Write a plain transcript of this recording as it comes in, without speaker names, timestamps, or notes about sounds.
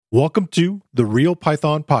Welcome to the Real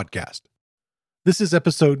Python Podcast. This is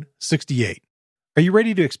episode 68. Are you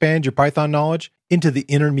ready to expand your Python knowledge into the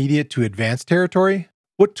intermediate to advanced territory?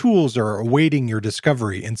 What tools are awaiting your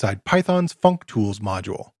discovery inside Python's functools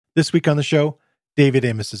module? This week on the show, David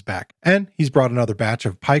Amos is back, and he's brought another batch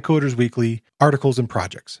of PyCoders Weekly articles and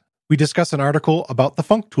projects. We discuss an article about the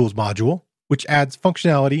functools module, which adds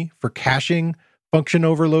functionality for caching, function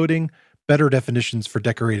overloading, better definitions for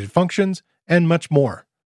decorated functions, and much more.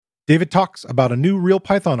 David talks about a new Real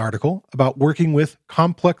Python article about working with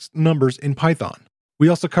complex numbers in Python. We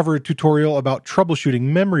also cover a tutorial about troubleshooting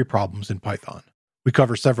memory problems in Python. We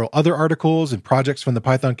cover several other articles and projects from the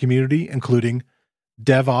Python community, including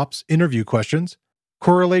DevOps interview questions,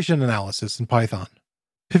 correlation analysis in Python,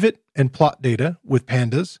 pivot and plot data with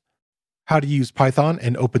pandas, how to use Python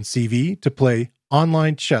and OpenCV to play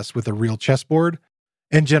online chess with a real chessboard,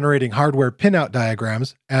 and generating hardware pinout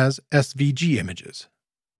diagrams as SVG images.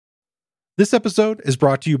 This episode is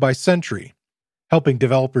brought to you by Sentry, helping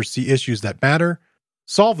developers see issues that matter,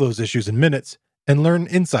 solve those issues in minutes, and learn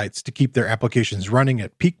insights to keep their applications running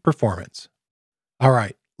at peak performance. All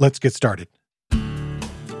right, let's get started.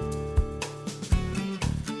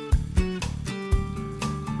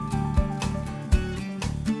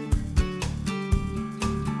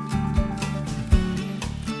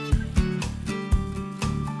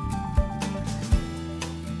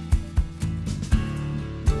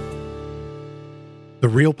 The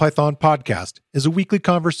Real Python Podcast is a weekly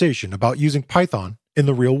conversation about using Python in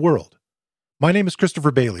the real world. My name is Christopher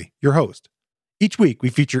Bailey, your host. Each week, we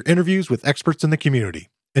feature interviews with experts in the community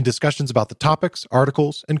and discussions about the topics,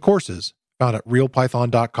 articles, and courses found at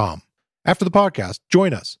realpython.com. After the podcast,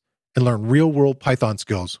 join us and learn real-world Python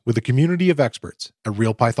skills with a community of experts at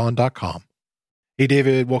realpython.com. Hey,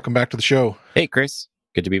 David, welcome back to the show. Hey, Chris.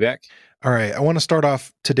 Good to be back. All right, I want to start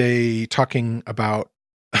off today talking about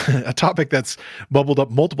a topic that's bubbled up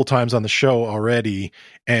multiple times on the show already.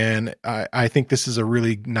 And I think this is a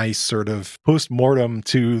really nice sort of post-mortem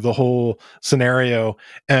to the whole scenario.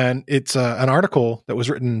 And it's an article that was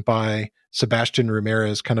written by Sebastian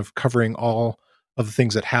Ramirez, kind of covering all of the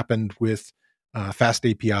things that happened with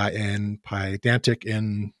FastAPI and Pydantic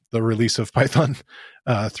in the release of Python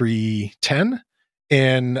 3.10.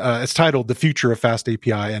 And it's titled "The Future of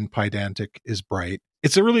FastAPI and Pydantic is Bright."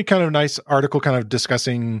 It's a really kind of nice article kind of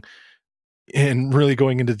discussing and really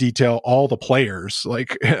going into detail all the players,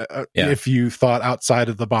 like if you thought outside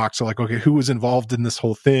of the box, so like, okay, who was involved in this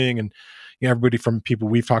whole thing? And you know, everybody from people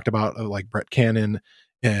we've talked about, like Brett Cannon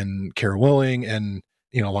and Kara Willing, and,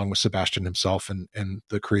 you know, along with Sebastian himself and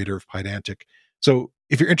the creator of Pydantic. So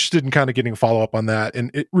if you're interested in kind of getting a follow-up on that, and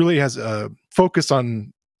it really has a focus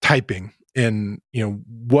on typing and, you know,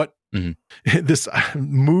 what this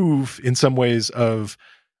move in some ways of,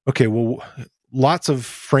 okay, well, lots of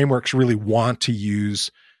frameworks really want to use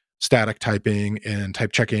static typing and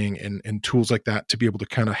type checking and tools like that to be able to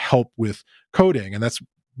kind of help with coding. And that's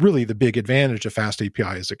really the big advantage of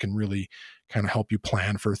FastAPI, is it can really kind of help you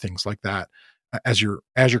plan for things like that as you're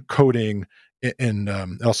coding. And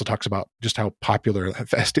it also talks about just how popular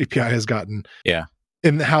FastAPI has gotten. Yeah.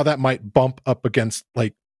 And how that might bump up against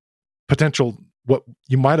like potential what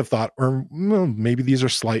you might have thought, or well, maybe these are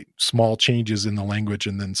small changes in the language,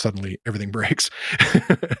 and then suddenly everything breaks.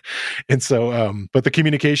 And so, but the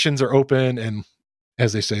communications are open, and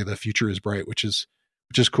as they say, the future is bright, which is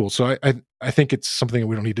cool. So I think it's something that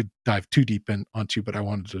we don't need to dive too deep onto, but I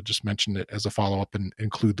wanted to just mention it as a follow up and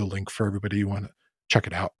include the link for everybody who want to check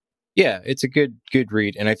it out. Yeah, it's a good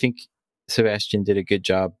read, and I think Sebastian did a good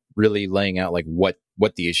job really laying out like what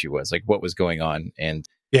the issue was, like what was going on, and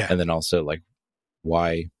then also like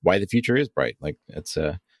why the future is bright. Like it's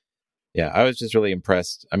I was just really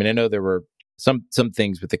impressed. I mean, I know there were some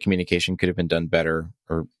things with the communication could have been done better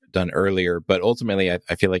or done earlier, but ultimately I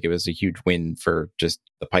feel like it was a huge win for just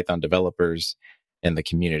the Python developers and the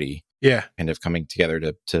community. Yeah. Kind of coming together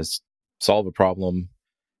to solve a problem.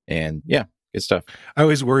 And yeah, good stuff. I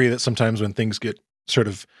always worry that sometimes when things get sort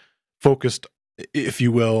of focused, if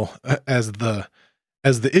you will, as the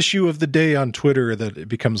issue of the day on Twitter, that it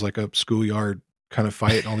becomes like a schoolyard kind of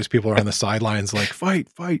fight, and all these people are on the sidelines like fight.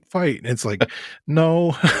 And it's like,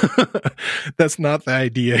 no, that's not the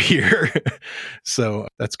idea here. So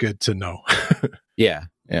that's good to know. Yeah.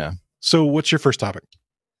 So what's your first topic?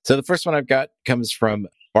 So the first one I've got comes from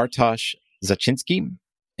Bartosz Zaczynski,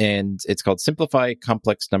 and it's called Simplify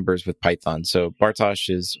Complex Numbers with Python. So Bartosz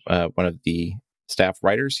is one of the staff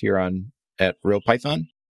writers here at Real Python.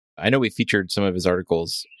 I know we featured some of his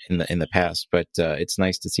articles in the past, but it's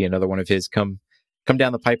nice to see another one of his come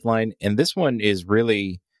down the pipeline. And this one is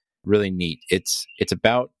really, really neat. It's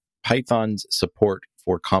about Python's support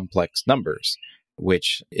for complex numbers,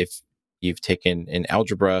 which if you've taken an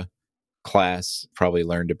algebra class, probably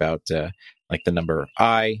learned about like the number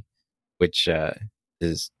I, which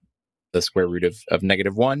is the square root of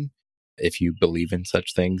 -1, if you believe in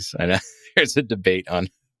such things. I know there's a debate on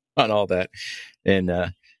all that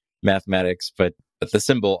in mathematics, but the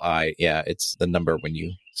symbol I, yeah, it's the number when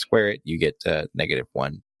you square it, you get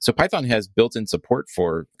 -1. So Python has built-in support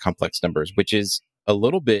for complex numbers, which is a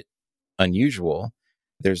little bit unusual.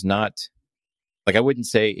 There's not, like, I wouldn't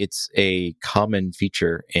say it's a common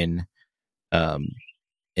feature um,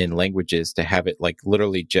 in languages to have it like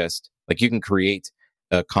literally just like you can create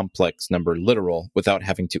a complex number literal without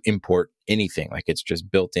having to import anything. Like it's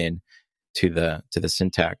just built in to the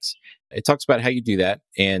syntax. It talks about how you do that.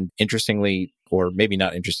 And interestingly, or maybe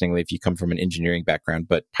not interestingly, if you come from an engineering background,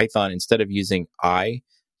 but Python, instead of using I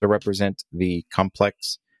to represent the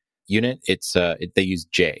complex unit, they use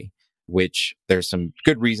J, which there's some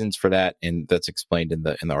good reasons for that, and that's explained in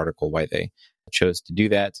the article why they chose to do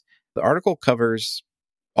that. The article covers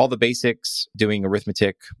all the basics, doing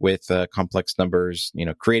arithmetic with complex numbers,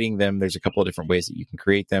 creating them. There's a couple of different ways that you can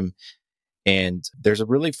create them. And there's a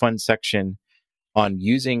really fun section on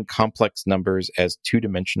using complex numbers as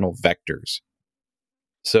two-dimensional vectors.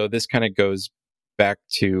 So this kind of goes back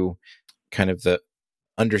to kind of the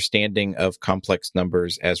understanding of complex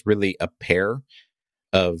numbers as really a pair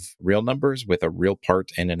of real numbers with a real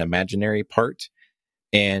part and an imaginary part.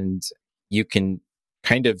 And you can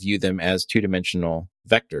kind of view them as two-dimensional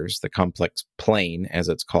vectors. The complex plane, as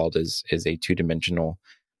it's called, is a two-dimensional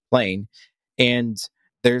plane. And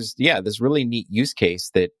there's this really neat use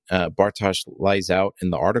case that Bartosz lays out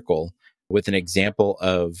in the article with an example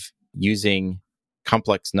of using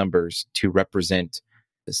complex numbers to represent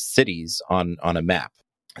cities on a map.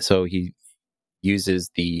 So he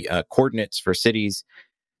uses the coordinates for cities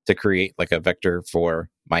to create like a vector for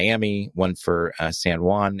Miami, one for San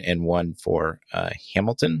Juan, and one for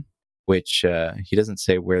Hamilton, which he doesn't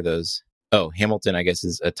say where those. Oh, Hamilton, I guess,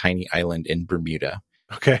 is a tiny island in Bermuda.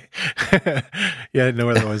 Okay. Yeah, I didn't know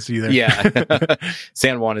where that was either. Yeah.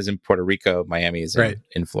 San Juan is in Puerto Rico. Miami is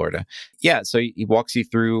in Florida. Yeah. So he walks you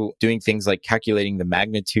through doing things like calculating the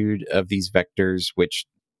magnitude of these vectors, which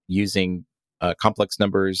using complex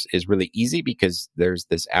numbers is really easy because there's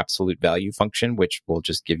this absolute value function, which will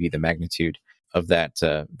just give you the magnitude of that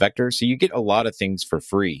vector. So you get a lot of things for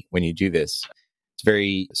free when you do this. It's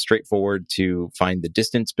very straightforward to find the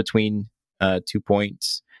distance between 2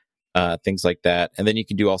 points, things like that. And then you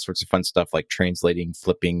can do all sorts of fun stuff like translating,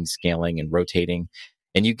 flipping, scaling, and rotating.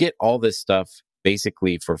 And you get all this stuff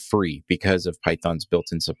basically for free because of Python's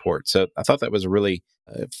built-in support. So I thought that was a really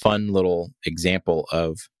fun little example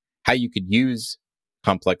of how you could use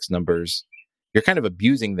complex numbers. You're kind of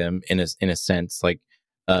abusing them in a sense, like,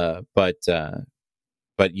 but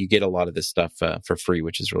you get a lot of this stuff for free,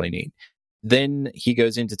 which is really neat. Then he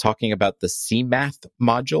goes into talking about the CMath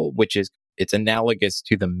module, which is it's analogous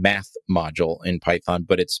to the math module in Python,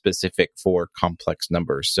 but it's specific for complex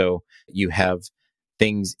numbers. So you have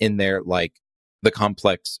things in there like the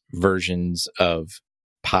complex versions of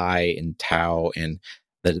pi and tau and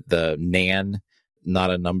the nan, not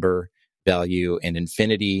a number value, and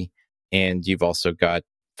infinity. And you've also got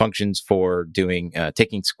functions for doing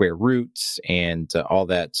taking square roots and all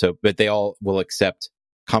that. So, but they all will accept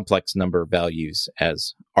complex number values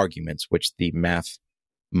as arguments, which the math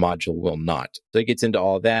module will not. So it gets into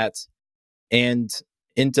all that and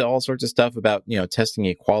into all sorts of stuff about, testing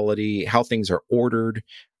equality, how things are ordered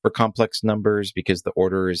for complex numbers, because the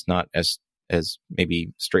order is not as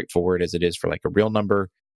maybe straightforward as it is for like a real number,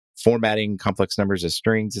 formatting complex numbers as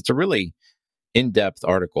strings. It's a really in-depth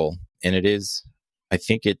article, and it is, I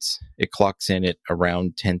think it clocks in at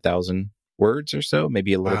around 10,000 words or so,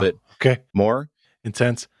 maybe a little bit more.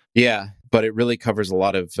 Intense. Yeah, but it really covers a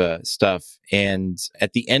lot of stuff. And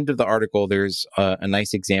at the end of the article, there's a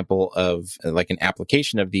nice example of like an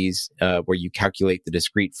application of these where you calculate the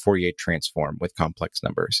discrete Fourier transform with complex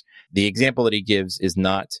numbers. The example that he gives is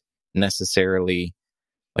not necessarily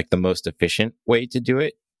like the most efficient way to do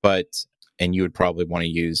it, and you would probably want to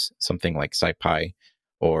use something like SciPy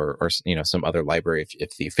or some other library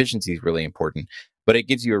if the efficiency is really important. But it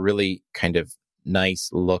gives you a really kind of nice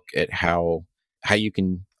look at how you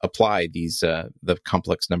can apply these the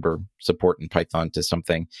complex number support in Python to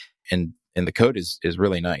something, and the code is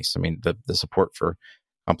really nice. I mean, the support for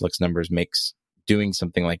complex numbers makes doing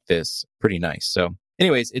something like this pretty nice. So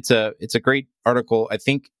anyways, it's a great article. I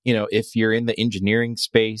think, if you're in the engineering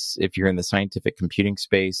space, if you're in the scientific computing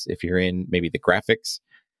space, if you're in maybe the graphics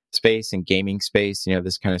space and gaming space,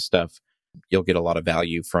 this kind of stuff, you'll get a lot of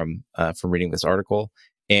value from reading this article.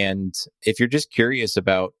 And if you're just curious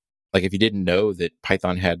about, like, if you didn't know that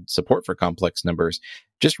Python had support for complex numbers,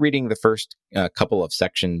 just reading the first couple of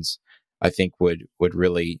sections, I think would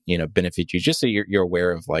really, benefit you, just so you're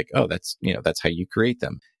aware of, like, oh, that's how you create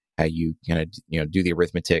them, how you do the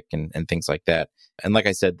arithmetic and things like that. And like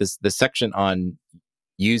I said, this section on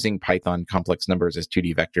using Python complex numbers as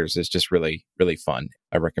 2D vectors is just really, really fun.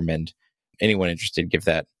 I recommend anyone interested give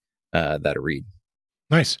that a read.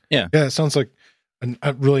 Nice. Yeah. It sounds like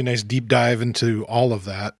a really nice deep dive into all of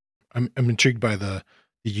that. I'm intrigued by the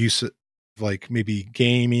use of, like, maybe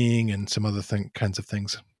gaming and some other kinds of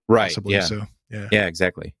things. Right. Possibly. Yeah. So yeah. Yeah,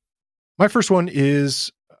 exactly. My first one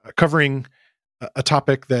is covering a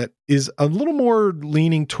topic that is a little more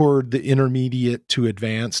leaning toward the intermediate to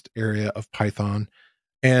advanced area of Python.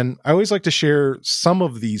 And I always like to share some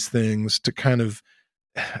of these things to kind of,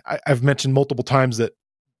 I've mentioned multiple times that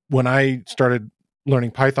when I started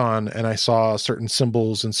learning Python and I saw certain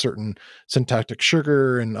symbols and certain syntactic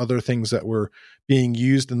sugar and other things that were being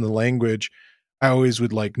used in the language, I always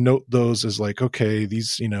would like note those as like, okay,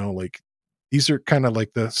 these, like, these are kind of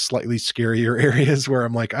like the slightly scarier areas where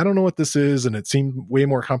I'm like, I don't know what this is. And it seemed way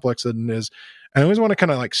more complex than it is. I always want to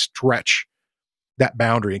kind of like stretch that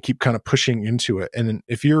boundary and keep kind of pushing into it. And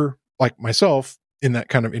if you're like myself in that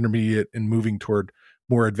kind of intermediate and moving toward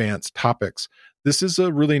more advanced topics, this is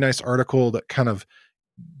a really nice article that kind of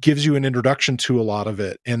gives you an introduction to a lot of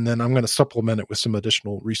it. And then I'm going to supplement it with some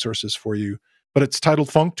additional resources for you. But it's titled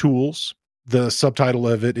Functools. The subtitle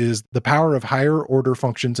of it is The Power of Higher Order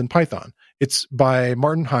Functions in Python. It's by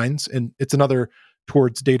Martin Hines, and it's another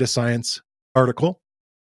towards data science article.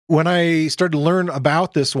 When I started to learn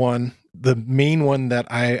about this one, the main one that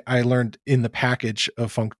I learned in the package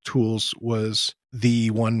of Functools was the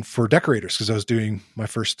one for decorators, because I was doing my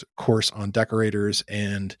first course on decorators,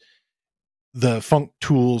 and the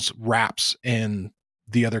Functools wraps and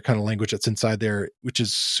the other kind of language that's inside there, which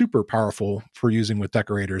is super powerful for using with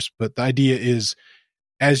decorators. But the idea is,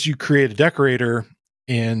 as you create a decorator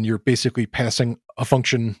and you're basically passing a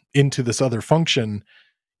function into this other function,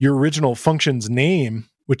 your original function's name,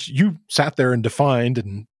 which you sat there and defined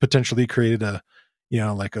and potentially created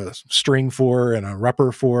like a string for and a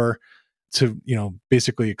repr for, to,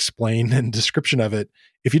 basically explain and description of it.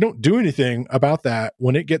 If you don't do anything about that,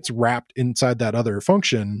 when it gets wrapped inside that other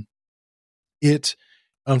function, it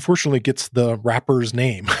unfortunately gets the wrapper's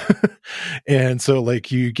name. And so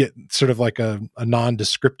like you get sort of like a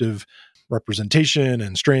non-descriptive representation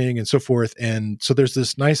and string and so forth. And so there's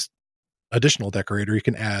this nice additional decorator you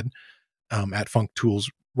can add at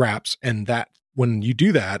Functools wraps. And that when you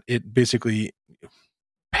do that, it basically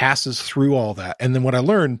passes through all that. And then what I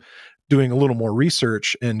learned doing a little more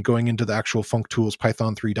research and going into the actual Functools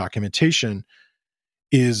Python 3 documentation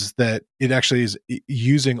is that it actually is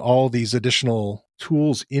using all these additional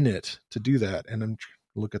tools in it to do that. And I'm trying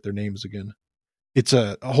to look at their names again. It's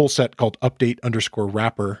a whole set called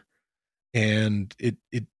update_wrapper. And it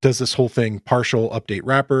does this whole thing, partial update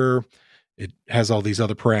wrapper. It has all these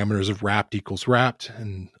other parameters of wrapped equals wrapped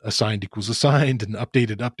and assigned equals assigned and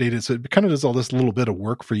updated. So it kind of does all this little bit of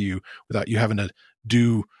work for you without you having to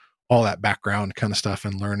do all that background kind of stuff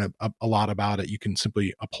and learn a lot about it. You can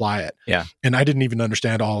simply apply it. Yeah. And I didn't even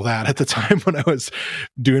understand all that at the time when I was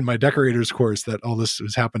doing my decorators course, that all this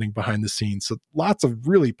was happening behind the scenes. So lots of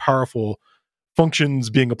really powerful functions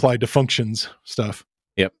being applied to functions stuff.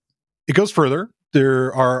 Yep. It goes further.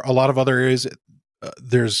 There are a lot of other areas.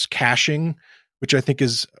 There's caching, which I think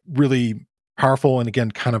is really powerful and,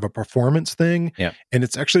 again, kind of a performance thing. Yeah. And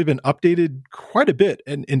it's actually been updated quite a bit.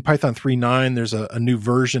 And in Python 3.9, there's a new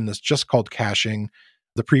version that's just called caching.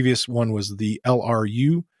 The previous one was the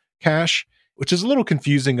LRU cache, which is a little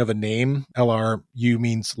confusing of a name. LRU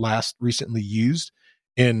means last recently used.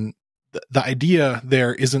 And the idea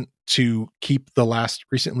there isn't to keep the last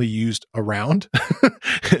recently used around.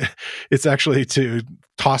 It's actually to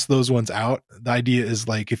toss those ones out. The idea is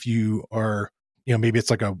like if you are, maybe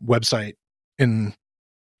it's like a website and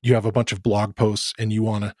you have a bunch of blog posts and you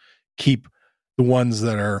want to keep the ones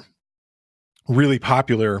that are really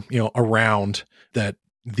popular, around, that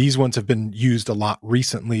these ones have been used a lot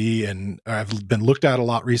recently and have been looked at a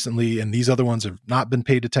lot recently, and these other ones have not been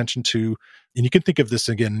paid attention to. And you can think of this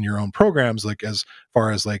again in your own programs, like as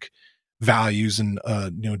far as like values and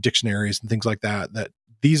dictionaries and things like that, that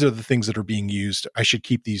these are the things that are being used. I should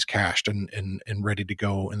keep these cached and ready to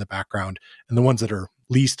go in the background. And the ones that are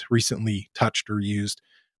least recently touched or used,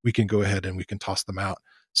 we can go ahead and we can toss them out.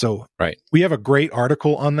 So right. We have a great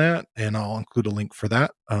article on that, and I'll include a link for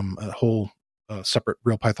that, a whole separate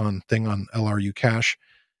Real Python thing on LRU cache.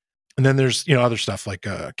 And then there's, other stuff like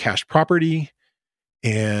cache property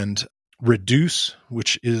and reduce,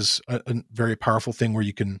 which is a very powerful thing where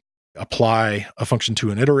you can apply a function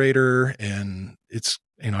to an iterator. And it's,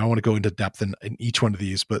 I want to go into depth in each one of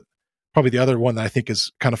these, but probably the other one that I think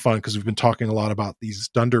is kind of fun, because we've been talking a lot about these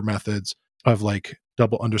dunder methods of like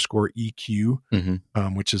double underscore EQ,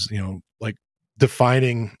 which is, like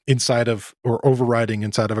defining inside of or overriding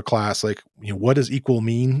inside of a class, like, what does equal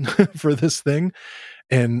mean for this thing?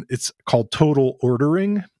 And it's called total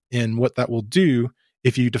ordering. And what that will do,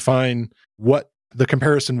 if you define what the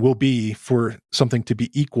comparison will be for something to be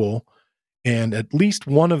equal, and at least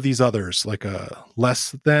one of these others, like a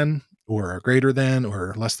less than or a greater than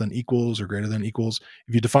or less than equals or greater than equals,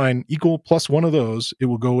 if you define equal plus one of those, it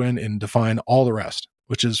will go in and define all the rest,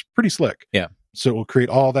 which is pretty slick. Yeah. So it will create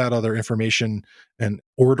all that other information and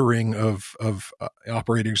ordering of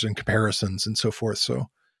operators and comparisons and so forth. So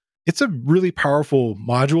it's a really powerful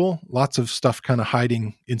module. Lots of stuff kind of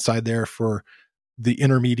hiding inside there for the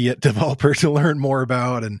intermediate developer to learn more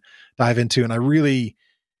about and dive into. And I really,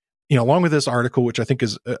 along with this article, which I think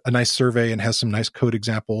is a nice survey and has some nice code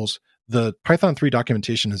examples, the Python 3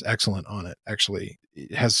 documentation is excellent on it. Actually,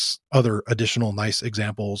 it has other additional nice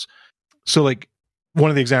examples. So like one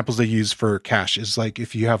of the examples they use for cache is like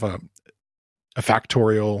if you have a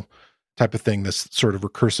factorial type of thing, this sort of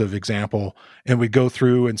recursive example, and we go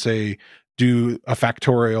through and say, do a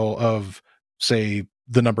factorial of, say,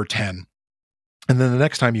 the number 10. And then the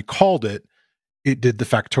next time you called it, it did the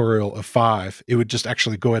factorial of 5. It would just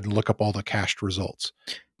actually go ahead and look up all the cached results.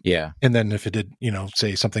 Yeah. And then if it did,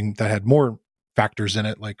 say something that had more factors in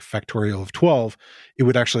it, like factorial of 12, it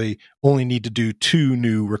would actually only need to do 2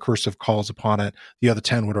 new recursive calls upon it. The other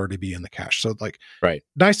 10 would already be in the cache. So like, right.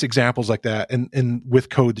 Nice examples like that. And with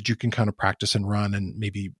code that you can kind of practice and run and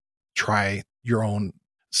maybe try your own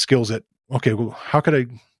skills at, okay, well, how could I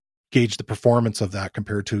gauge the performance of that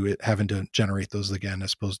compared to it having to generate those again,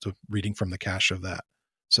 as opposed to reading from the cache of that.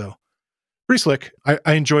 So pretty slick.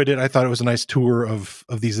 I enjoyed it. I thought it was a nice tour of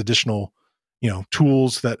these additional,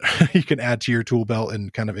 tools that you can add to your tool belt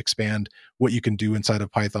and kind of expand what you can do inside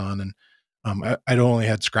of Python. And I'd only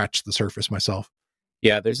had scratched the surface myself.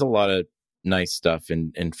 Yeah, there's a lot of nice stuff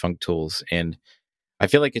in functools. And I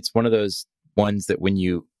feel like it's one of those ones that when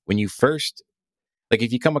you first, like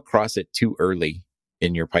if you come across it too early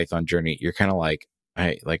in your Python journey, you're kind of like,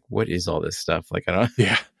 what is all this stuff? Like, I don't know.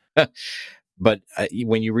 Yeah. But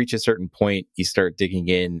when you reach a certain point, you start digging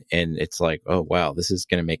in and it's like, oh, wow, this is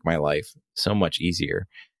going to make my life so much easier.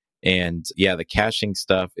 And yeah, the caching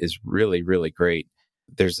stuff is really, really great.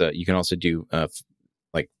 You can also do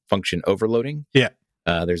like function overloading. Yeah.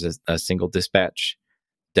 There's a single dispatch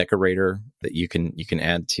decorator that you can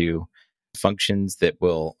add to functions that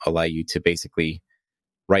will allow you to basically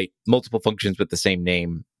write multiple functions with the same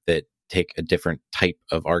name that take a different type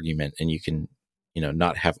of argument. And you can,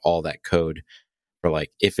 not have all that code for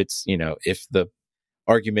like, if it's, if the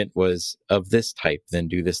argument was of this type, then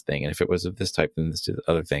do this thing. And if it was of this type, then let's do the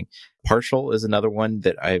other thing. Partial is another one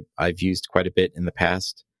that I've used quite a bit in the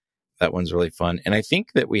past. That one's really fun. And I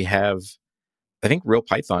think that I think Real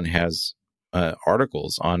Python has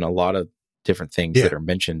articles on a lot of different things that are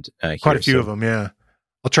mentioned here. Quite a few of them, yeah.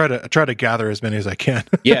 I'll try to gather as many as I can.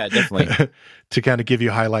 Yeah, definitely. To kind of give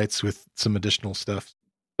you highlights with some additional stuff.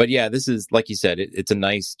 But yeah, this is, like you said, it's a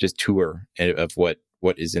nice just tour of what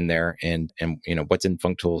is in there and what's in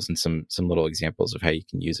functools and some little examples of how you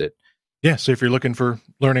can use it. Yeah, so if you're looking for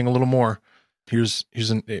learning a little more, here's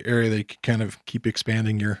an area that you can kind of keep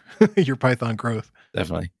expanding your your Python growth.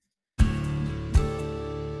 Definitely.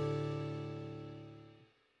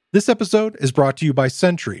 This episode is brought to you by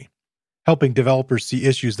Sentry, helping developers see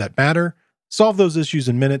issues that matter, solve those issues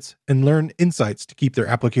in minutes, and learn insights to keep their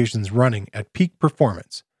applications running at peak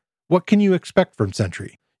performance. What can you expect from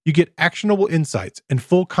Sentry? You get actionable insights and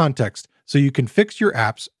full context so you can fix your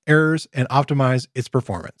app's errors and optimize its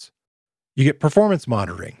performance. You get performance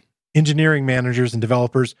monitoring. Engineering managers and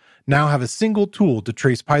developers now have a single tool to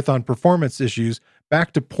trace Python performance issues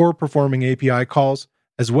back to poor performing API calls,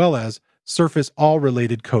 as well as surface all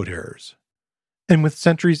related code errors. And with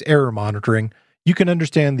Sentry's error monitoring, you can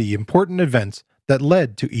understand the important events that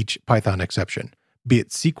led to each Python exception, be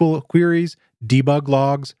it SQL queries, debug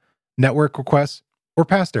logs, network requests, or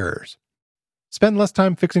past errors. Spend less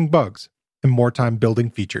time fixing bugs and more time building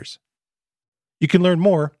features. You can learn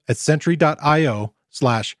more at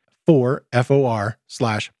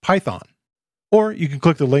sentry.io/4for/Python, or you can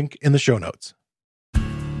click the link in the show notes.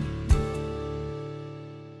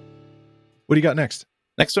 What do you got next?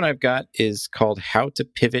 Next one I've got is called How to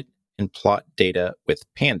Pivot and Plot Data with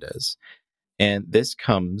Pandas. And this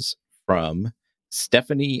comes from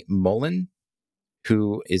Stephanie Mullen,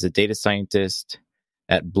 who is a data scientist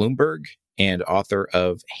at Bloomberg. and author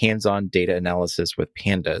of Hands-on Data Analysis with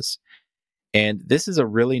Pandas. And this is a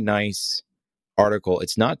really nice article.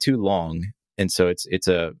 It's not too long, and so it's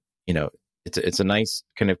a it's a nice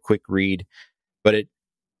kind of quick read, but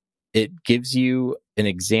it gives you an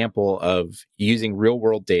example of using real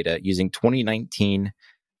world data, using 2019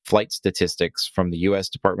 flight statistics from the U.S.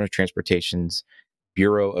 Department of Transportation's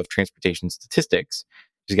Bureau of Transportation Statistics.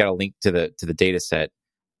 She's got a link to the data set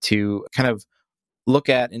to kind of look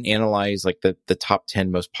at and analyze like the top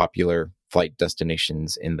 10 most popular flight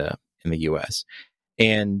destinations in the US.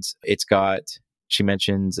 And she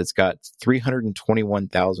mentions it's got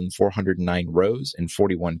 321,409 rows and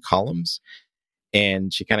 41 columns.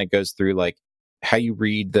 And she kind of goes through like how you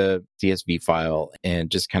read the CSV file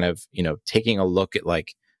and just kind of, taking a look at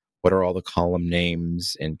like what are all the column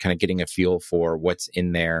names and kind of getting a feel for what's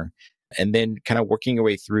in there. And then kind of working your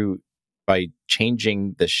way through by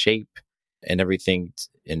changing the shape and everything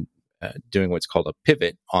and doing what's called a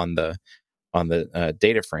pivot on the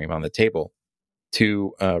data frame on the table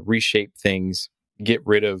to reshape things, get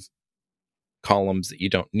rid of columns that you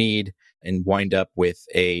don't need, and wind up with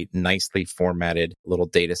a nicely formatted little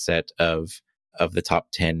data set of the top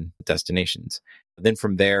 10 destinations. Then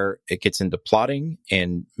from there, it gets into plotting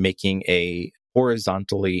and making a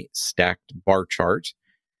horizontally stacked bar chart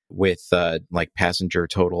with like passenger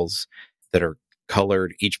totals that are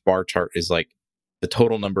colored. Each bar chart is like the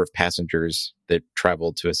total number of passengers that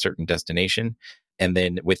traveled to a certain destination. And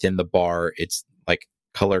then within the bar, it's like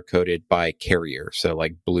color coded by carrier. So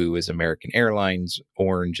like blue is American Airlines,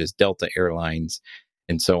 orange is Delta Airlines,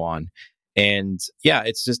 and so on. And yeah,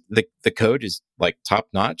 it's just the code is like top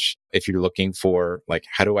notch. If you're looking for like,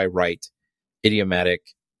 how do I write idiomatic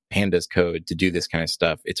pandas code to do this kind of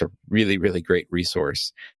stuff? It's a really, really great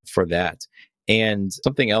resource for that. And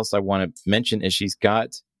something else I want to mention is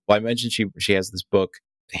I mentioned she has this book,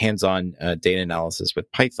 Hands-on Data Analysis with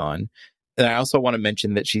Python. And I also want to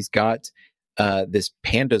mention that she's got this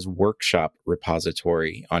Pandas workshop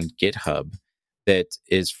repository on GitHub that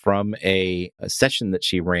is from a session that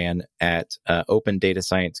she ran at Open Data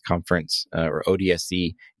Science Conference or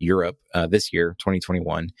ODSC Europe this year,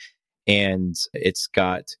 2021. And it's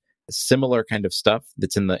got similar kind of stuff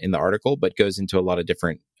that's in the article, but goes into a lot of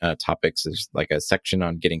different topics. There's like a section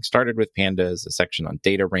on getting started with pandas, a section on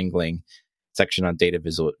data wrangling, section on data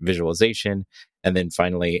visualization, and then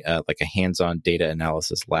finally like a hands-on data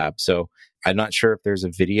analysis lab. So I'm not sure if there's a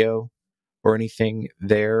video or anything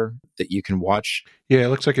there that you can watch. Yeah, it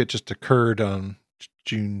looks like it just occurred on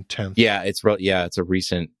June 10th. Yeah, it's a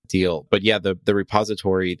recent deal. But yeah, the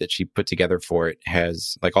repository that she put together for it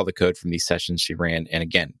has like all the code from these sessions she ran. And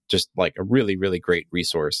again, just like a really, really great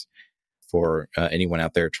resource for anyone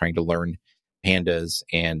out there trying to learn pandas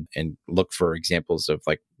and look for examples of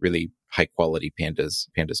like really high quality pandas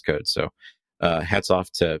code. So hats off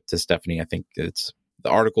to Stephanie. I think the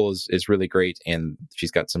article is really great, and she's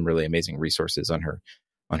got some really amazing resources on her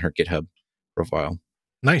GitHub profile.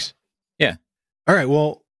 Nice. Yeah. All right.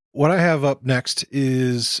 Well, what I have up next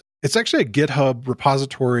is it's actually a GitHub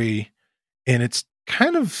repository, and it's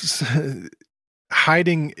kind of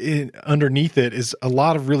hiding underneath it is a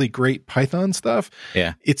lot of really great Python stuff.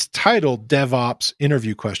 Yeah. It's titled DevOps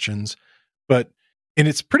Interview Questions, and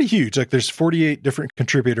it's pretty huge. Like there's 48 different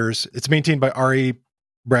contributors. It's maintained by R.A.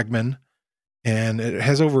 Bregman, and it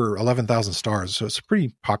has over 11,000 stars. So it's a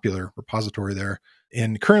pretty popular repository there.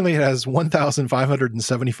 And currently it has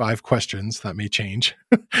 1,575 questions. That may change.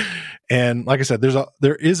 And like I said,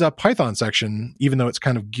 there is a Python section, even though it's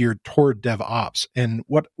kind of geared toward DevOps. And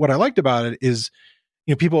what I liked about it is,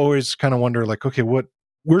 people always kind of wonder like, okay, what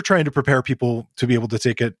we're trying to prepare people to be able to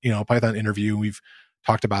take a, Python interview. We've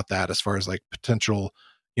talked about that as far as like potential,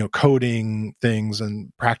 coding things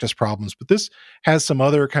and practice problems. But this has some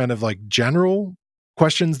other kind of like general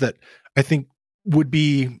questions that I think would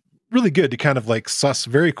be really good to kind of like suss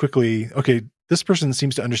very quickly. Okay, this person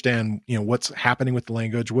seems to understand, what's happening with the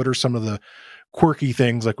language. What are some of the quirky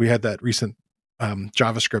things? Like we had that recent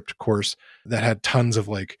JavaScript course that had tons of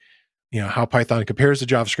like, how Python compares to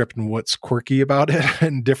JavaScript and what's quirky about it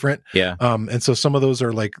and different. Yeah. And so some of those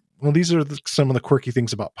are like, well, these are some of the quirky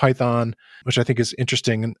things about Python, which I think is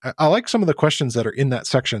interesting. And I like some of the questions that are in that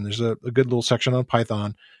section. There's a good little section on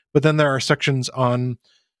Python, but then there are sections on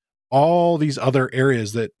all these other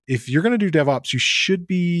areas that if you're going to do DevOps, you should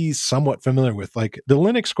be somewhat familiar with. Like the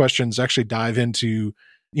Linux questions actually dive into,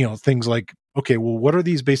 things like, okay, well, what are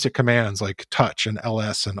these basic commands like touch and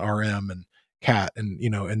ls and rm and cat and,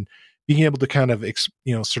 and being able to kind of,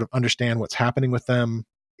 sort of understand what's happening with them.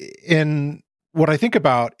 And what I think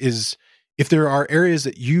about is if there are areas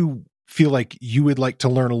that you feel like you would like to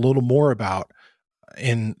learn a little more about,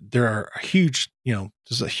 and there are a huge,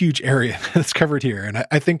 there's a huge area that's covered here. And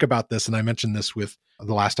I think about this, and I mentioned this with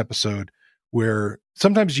the last episode, where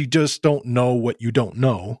sometimes you just don't know what you don't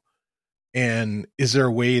know. And is there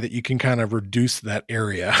a way that you can kind of reduce that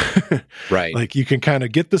area? Right. Like you can kind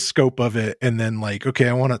of get the scope of it and then like, okay,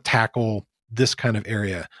 I want to tackle this kind of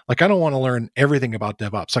area. Like I don't want to learn everything about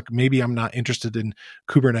DevOps. Like maybe I'm not interested in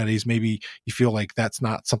Kubernetes. Maybe you feel like that's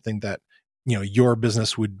not something that, your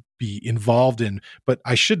business would be involved in, but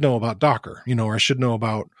I should know about Docker, or I should know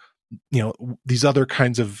about, these other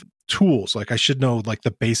kinds of tools. Like I should know like the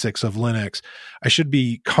basics of Linux. I should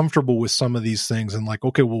be comfortable with some of these things and like,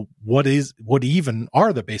 okay, well, what even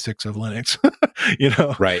are the basics of Linux?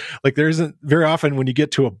 Right. Like there isn't very often when you get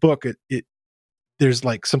to a book, there's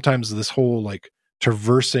like sometimes this whole like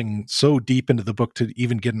traversing so deep into the book to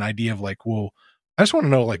even get an idea of like, well, I just want to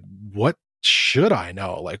know like, what should I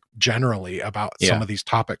know like generally about some of these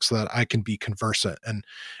topics so that I can be conversant and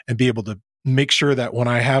be able to make sure that when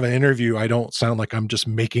I have an interview, I don't sound like I'm just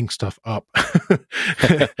making stuff up,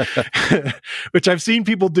 which I've seen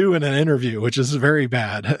people do in an interview, which is very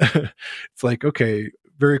bad. It's like, okay,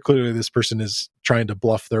 very clearly this person is trying to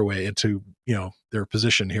bluff their way into, their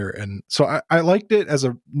position here. And so I liked it as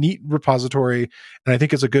a neat repository. And I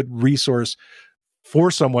think it's a good resource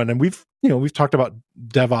for someone. And we've talked about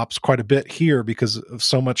DevOps quite a bit here because of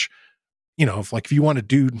so much, if you want to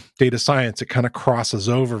do data science, it kind of crosses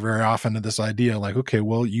over very often to this idea like, okay,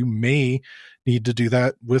 well, you may need to do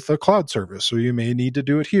that with a cloud service, or you may need to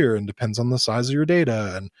do it here, and depends on the size of your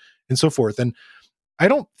data and so forth. And I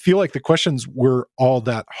don't feel like the questions were all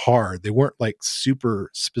that hard. They weren't like super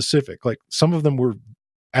specific. Like some of them were,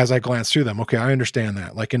 as I glanced through them, okay, I understand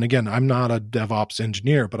that. Like, and again, I'm not a DevOps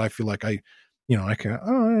engineer, but I feel like I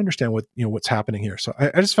understand what, what's happening here. So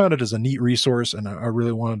I just found it as a neat resource, and I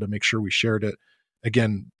really wanted to make sure we shared it.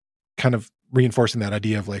 Again, kind of reinforcing that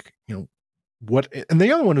idea of like, what, and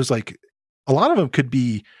the other one was like, a lot of them could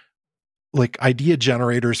be like idea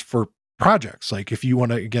generators for projects. Like if you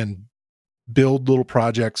want to, again, build little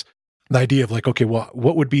projects, the idea of like, okay, well,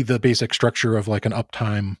 what would be the basic structure of like an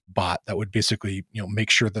uptime bot that would basically, make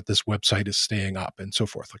sure that this website is staying up and so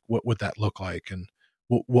forth. Like what would that look like? And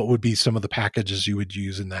what would be some of the packages you would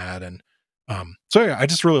use in that? And so yeah, I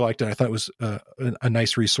just really liked it. I thought it was a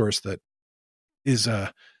nice resource that is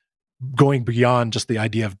going beyond just the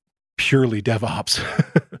idea of purely DevOps.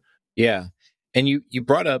 Yeah. And you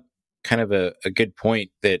brought up kind of a good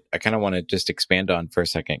point that I kind of want to just expand on for a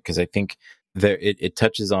second, because I think that it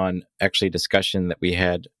touches on actually a discussion that we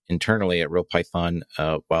had internally at Real Python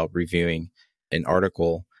while reviewing an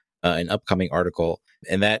article, an upcoming article,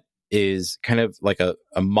 and that is kind of like a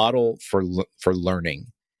model for learning,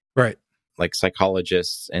 right? Like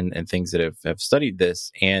psychologists and things that have studied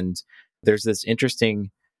this. And there's this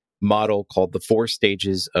interesting model called the 4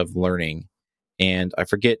 stages of learning. And I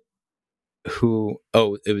forget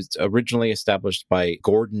it was originally established by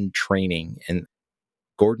Gordon Training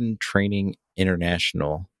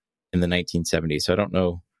International in the 1970s. So I don't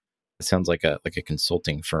know. It sounds like a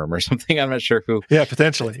consulting firm or something. I'm not sure who. Yeah,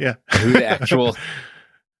 potentially. Yeah. Who the actual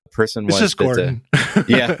person was. It's just Gordon.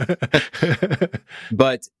 Yeah.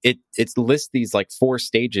 But it lists these like 4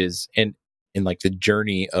 stages in like the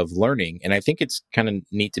journey of learning. And I think it's kind of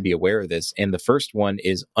neat to be aware of this. And the first one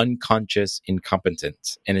is unconscious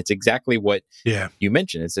incompetence. And it's exactly what you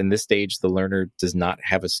mentioned. It's in this stage, the learner does not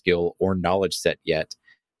have a skill or knowledge set yet.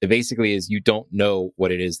 It basically is you don't know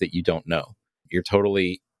what it is that you don't know. You're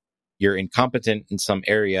incompetent in some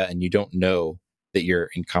area and you don't know that you're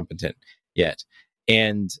incompetent yet.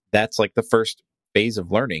 And that's like the first phase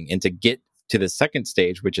of learning. And to get to the second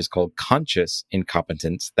stage, which is called conscious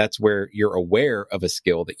incompetence, that's where you're aware of a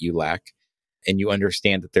skill that you lack and you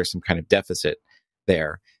understand that there's some kind of deficit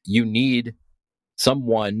there. You need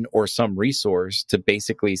someone or some resource to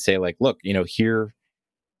basically say like, look, here's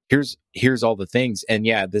all the things. And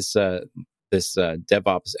yeah, this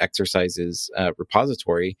DevOps exercises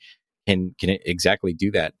repository can exactly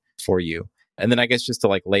do that for you. And then I guess just to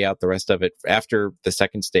like lay out the rest of it, after the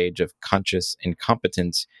second stage of conscious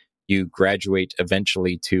incompetence, you graduate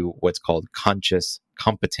eventually to what's called conscious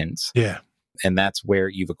competence. Yeah. And that's where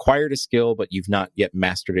you've acquired a skill, but you've not yet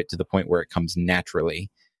mastered it to the point where it comes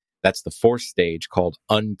naturally. That's the 4th stage called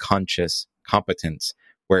unconscious competence,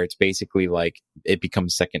 where it's basically like it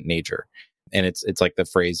becomes second nature. And it's like the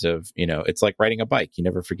phrase of, it's like riding a bike. You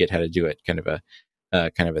never forget how to do it, kind of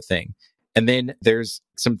a thing. And then there's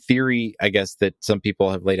some theory, I guess, that some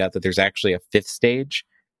people have laid out that there's actually a 5th stage,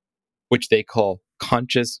 which they call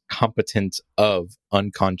conscious competence of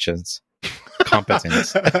unconscious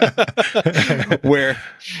competence,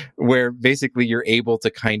 where basically you're able to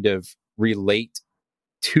kind of relate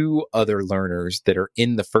 2 other learners that are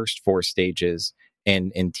in the first 4 stages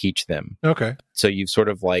and teach them. Okay. So you've sort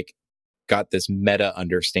of like got this meta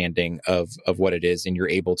understanding of what it is, and you're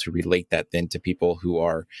able to relate that then to people who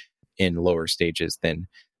are in lower stages than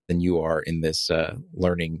you are in this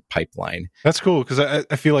learning pipeline. That's cool, because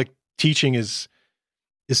I feel like teaching is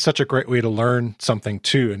such a great way to learn something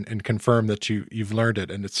too, and confirm that you've learned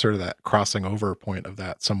it. And it's sort of that crossing over point of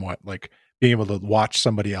that, somewhat like being able to watch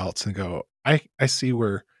somebody else and go, I see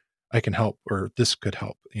where I can help, or this could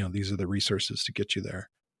help. These are the resources to get you there.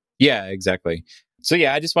 Yeah, exactly. So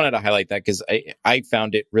yeah, I just wanted to highlight that because I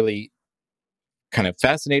found it really kind of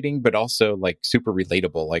fascinating, but also like super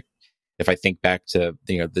relatable. Like if I think back to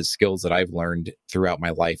the skills that I've learned throughout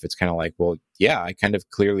my life, it's kind of like, well, yeah, I kind of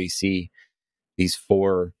clearly see these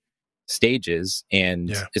 4 stages,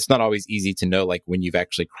 and it's not always easy to know like when you've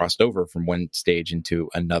actually crossed over from one stage into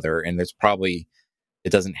another. And it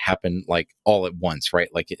doesn't happen like all at once, right?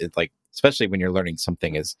 Like like especially when you're learning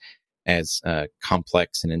something as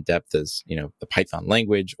complex and in depth as the Python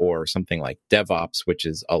language, or something like DevOps, which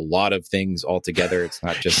is a lot of things all together. It's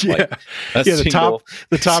not just like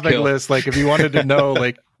the topic skill list. Like if you wanted to know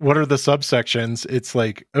like what are the subsections, it's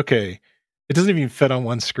like, okay, it doesn't even fit on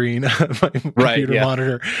one screen. My computer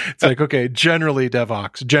monitor. It's like, okay, generally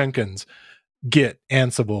DevOps, Jenkins, Git,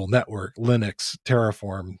 Ansible, Network, Linux,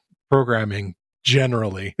 Terraform, programming.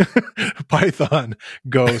 Generally, Python,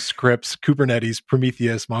 Go, scripts, Kubernetes,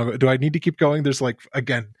 Prometheus, Mongo. Do I need to keep going? There's like,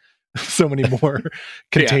 again, so many more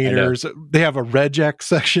containers. They have a regex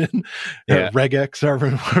section, regex, however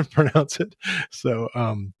you want to pronounce it. So,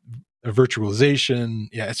 virtualization.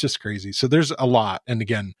 Yeah, it's just crazy. So there's a lot. And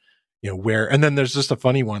again, and then there's just a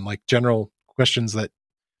funny one, like general questions that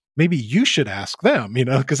maybe you should ask them,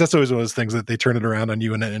 because that's always one of those things that they turn it around on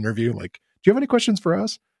you in an interview. Like, do you have any questions for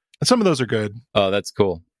us? And some of those are good. Oh, that's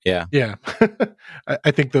cool. Yeah. Yeah.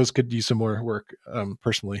 I think those could use some more work,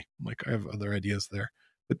 personally. Like I have other ideas there.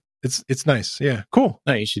 But it's nice. Yeah. Cool.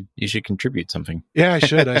 No, you should contribute something. Yeah, I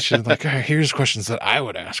should. Like, here's questions that I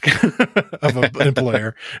would ask of an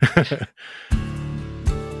employer.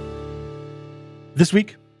 This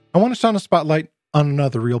week, I want to shine a spotlight on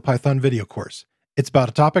another Real Python video course. It's about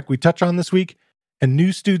a topic we touch on this week, and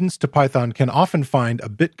new students to Python can often find a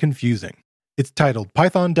bit confusing. It's titled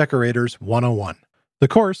Python Decorators 101. The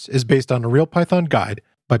course is based on a Real Python guide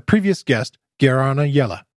by previous guest Gerana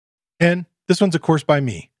Yella. And this one's a course by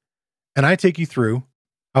me. And I take you through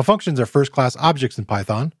how functions are first-class objects in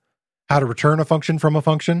Python, how to return a function from a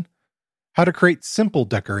function, how to create simple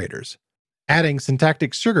decorators, adding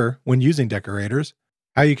syntactic sugar when using decorators,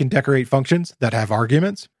 how you can decorate functions that have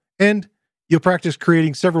arguments, and you'll practice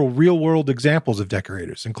creating several real-world examples of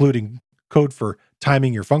decorators, including code for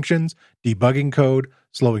timing your functions, debugging code,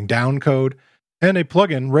 slowing down code, and a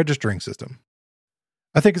plugin registering system.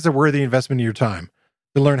 I think it's a worthy investment of your time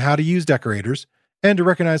to learn how to use decorators and to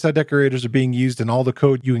recognize how decorators are being used in all the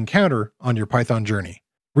code you encounter on your Python journey.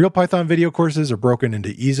 Real Python video courses are broken into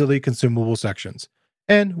easily consumable sections,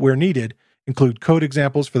 and, where needed, include code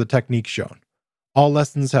examples for the techniques shown. All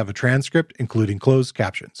lessons have a transcript, including closed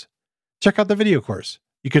captions. Check out the video course.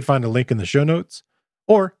 You could find a link in the show notes,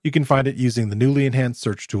 or you can find it using the newly enhanced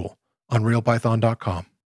search tool on realpython.com.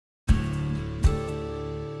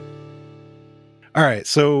 All right,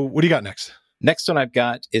 so what do you got next? Next one I've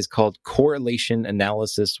got is called Correlation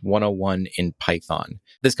Analysis 101 in Python.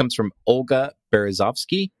 This comes from Olga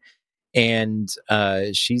Berezovsky, and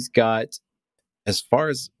she's got, as far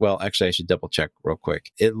as, well, actually, I should double check real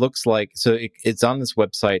quick. It looks like, so it's on this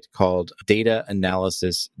website called Data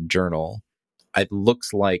Analysis Journal. It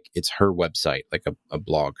looks like it's her website, like a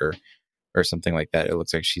blog or something like that. It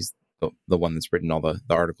looks like she's the one that's written all the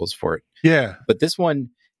articles for it. Yeah. But this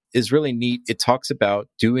one is really neat. It talks about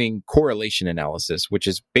doing correlation analysis, which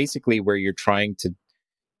is basically where you're trying to,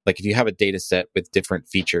 like, if you have a data set with different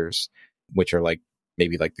features, which are like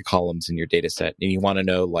maybe like the columns in your data set, and you want to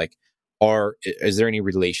know, like, is there any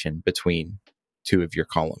relation between 2 of your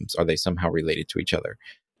columns? Are they somehow related to each other?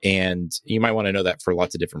 And you might want to know that for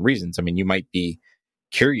lots of different reasons. I mean, you might be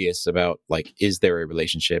curious about, like, is there a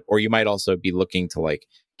relationship? Or you might also be looking to, like,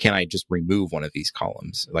 can I just remove one of these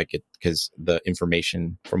columns? Like, because the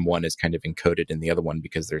information from one is kind of encoded in the other one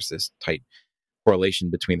because there's this tight correlation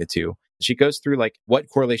between the 2. She goes through, like, what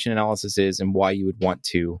correlation analysis is and why you would want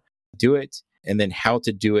to do it, and then how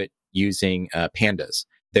to do it using pandas.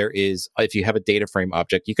 There is, if you have a data frame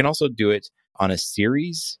object, you can also do it on a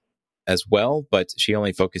series as well, but she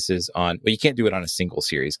only focuses on, well, you can't do it on a single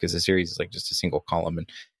series because a series is like just a single column. And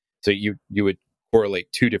so you would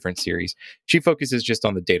correlate 2 different series. She focuses just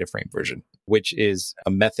on the data frame version, which is a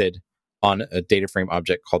method on a data frame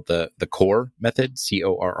object called the core method,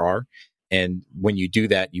 CORR. And when you do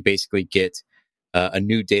that, you basically get a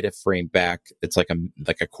new data frame back. It's like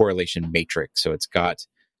a correlation matrix. So it's got,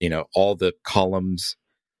 all the columns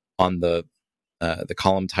on the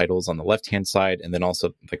column titles on the left-hand side, and then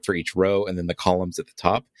also like for each row, and then the columns at the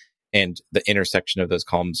top. And the intersection of those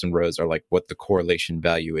columns and rows are like what the correlation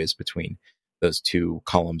value is between those two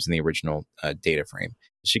columns in the original data frame.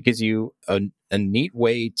 She gives you a neat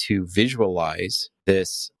way to visualize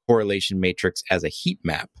this correlation matrix as a heat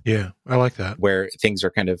map. Yeah, I like that. Where things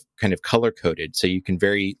are kind of color coded, so you can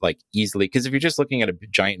very like easily, because if you're just looking at a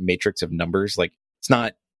giant matrix of numbers, like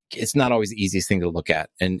it's not always the easiest thing to look at,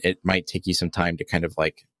 and it might take you some time to kind of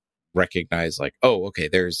like recognize like, oh, okay,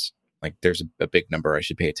 there's a big number, I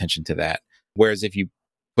should pay attention to that. Whereas if you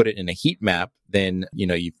put it in a heat map, then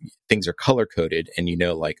things are color coded, and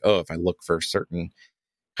like, oh, if I look for certain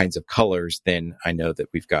kinds of colors, then I know that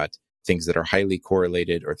we've got things that are highly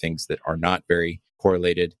correlated or things that are not very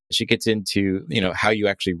correlated. She gets into how you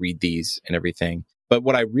actually read these and everything. But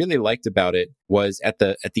what I really liked about it was at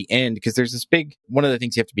the end, because there's this big, one of the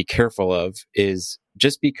things you have to be careful of is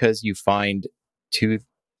just because you find two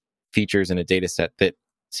features in a data set that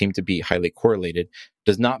seem to be highly correlated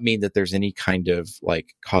does not mean that there's any kind of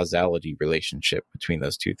like causality relationship between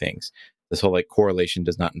those two things. This whole like correlation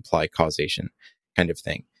does not imply causation kind of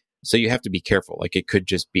thing. So you have to be careful. Like it could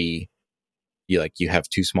just be you have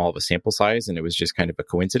too small of a sample size and it was just kind of a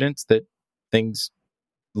coincidence that things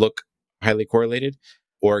look highly correlated,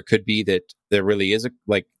 or it could be that there really is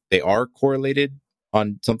they are correlated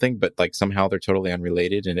on something, but like somehow they're totally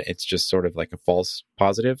unrelated and it's just sort of like a false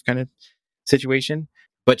positive kind of situation.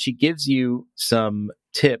 But she gives you some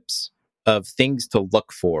tips of things to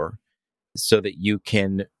look for so that you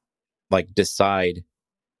can like decide,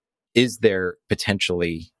 is there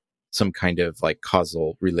potentially some kind of like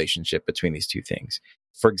causal relationship between these two things?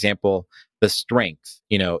 For example, the strength,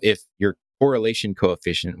 if your correlation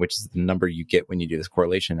coefficient, which is the number you get when you do this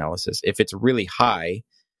correlation analysis, if it's really high,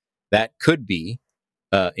 that could be,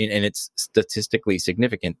 and it's statistically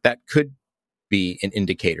significant, that could be an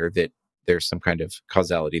indicator that there's some kind of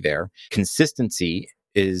causality there. Consistency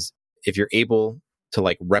is if you're able to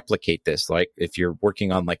like replicate this, like if you're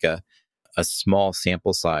working on like a small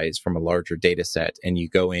sample size from a larger data set and you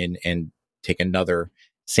go in and take another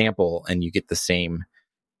sample and you get the same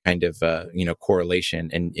kind of correlation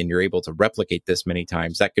and you're able to replicate this many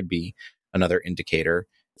times, that could be another indicator.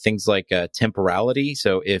 Things like temporality.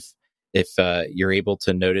 So if you're able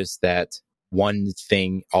to notice that one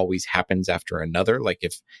thing always happens after another, like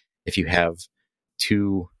if you have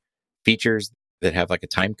two features that have like a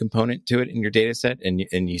time component to it in your data set and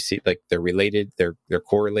you see like they're related, they're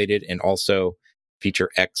correlated, and also feature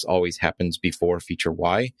X always happens before feature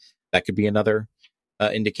Y, that could be another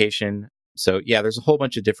indication. So yeah, there's a whole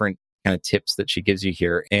bunch of different kind of tips that she gives you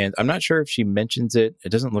here. And I'm not sure if she mentions it. It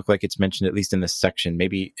doesn't look like it's mentioned, at least in this section,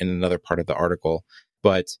 maybe in another part of the article.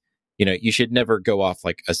 But, you should never go off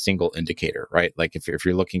like a single indicator, right? Like if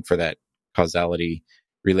you're looking for that causality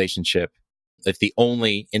relationship, if the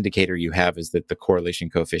only indicator you have is that the correlation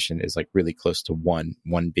coefficient is like really close to one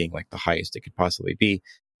being like the highest it could possibly be,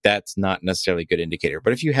 that's not necessarily a good indicator.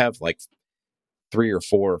 But if you have like 3 or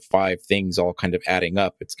 4 or 5 things all kind of adding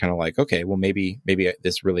up, it's kind of like, okay, well, maybe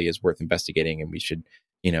this really is worth investigating and we should,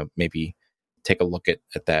 maybe take a look at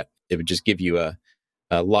that. It would just give you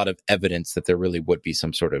a lot of evidence that there really would be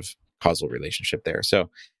some sort of causal relationship there. So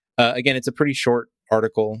again, it's a pretty short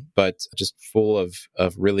article, but just full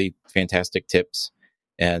of really fantastic tips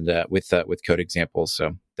and with code examples.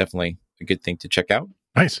 So definitely a good thing to check out.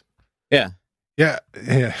 Nice. Yeah.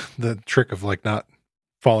 The trick of like not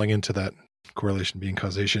falling into that correlation being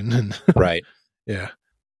causation and right. Yeah.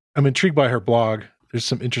 I'm intrigued by her blog. There's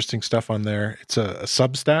some interesting stuff on there. It's a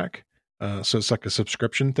Substack. So it's like a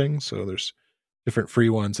subscription thing. So there's different free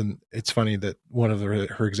ones. And it's funny that one of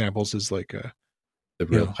her examples is like the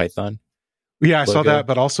real Python. Yeah, I saw that,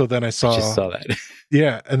 but also then I just saw that.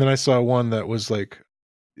 Yeah. And then I saw one that was like,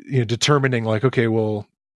 determining like, okay, well,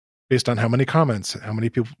 based on how many comments, how many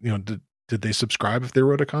people, did they subscribe if they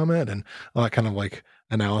wrote a comment, and all that kind of like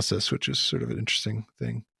analysis, which is sort of an interesting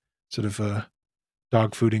thing, sort of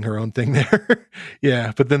dog fooding her own thing there.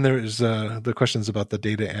 Yeah. But then there's the questions about the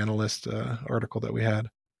data analyst article that we had.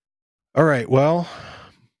 All right. Well,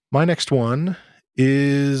 my next one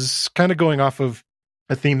is kind of going off of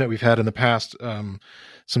a theme that we've had in the past, some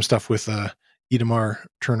stuff with Idemar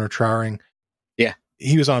Turner-Trauring. Yeah.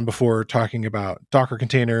 He was on before talking about Docker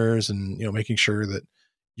containers and, making sure that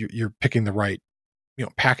you're picking the right,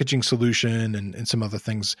 packaging solution and some other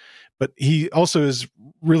things. But he also is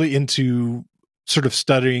really into sort of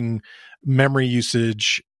studying memory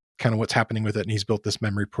usage, kind of what's happening with it. And he's built this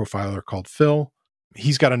memory profiler called Phil.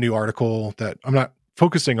 He's got a new article that I'm not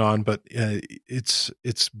focusing on, but it's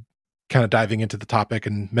kind of diving into the topic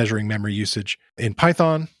and measuring memory usage in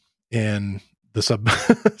Python. And the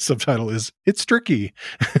subtitle is "It's Tricky,"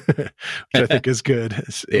 which I think is good,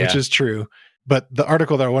 which is true. But the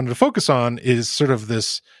article that I wanted to focus on is sort of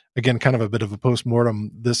this, again, kind of a bit of a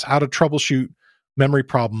postmortem, this how to troubleshoot memory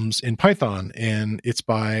problems in Python. And it's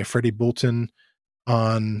by Freddie Bolton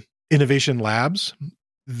on Innovation Labs.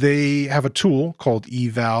 They have a tool called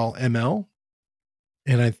eval.ml.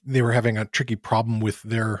 And they were having a tricky problem with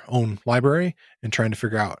their own library and trying to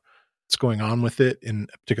figure out what's going on with it in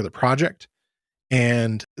a particular project.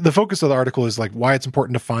 And the focus of the article is like why it's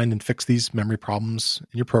important to find and fix these memory problems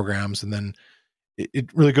in your programs. And then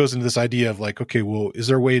it really goes into this idea of like, okay, well, is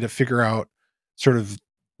there a way to figure out sort of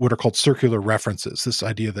what are called circular references? This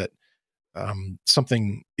idea that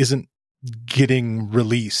something isn't getting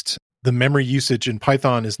released. The memory usage in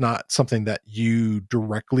Python is not something that you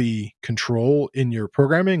directly control in your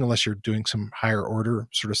programming unless you're doing some higher order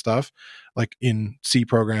sort of stuff, like in C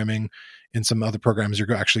programming. In some other programs,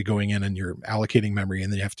 you're actually going in and you're allocating memory,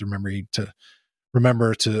 and then you have to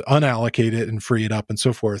remember to unallocate it and free it up and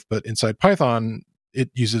so forth. But inside Python, it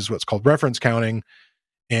uses what's called reference counting.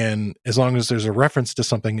 And as long as there's a reference to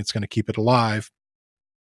something, it's going to keep it alive.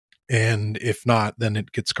 And if not, then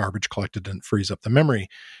it gets garbage collected and frees up the memory.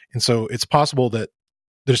 And so it's possible that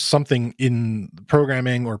there's something in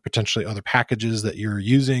programming or potentially other packages that you're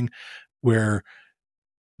using where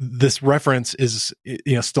this reference is,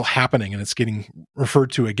 still happening and it's getting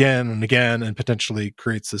referred to again and again, and potentially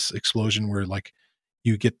creates this explosion where like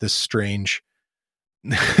you get this strange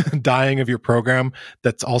dying of your program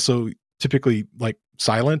that's also typically like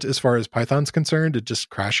silent as far as Python's concerned. It just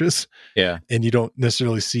crashes. Yeah. And you don't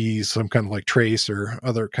necessarily see some kind of like trace or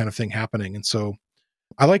other kind of thing happening. And so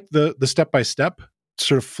I like the step-by-step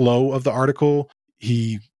sort of flow of the article.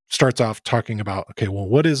 He starts off talking about, okay, well,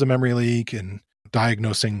 what is a memory leak, and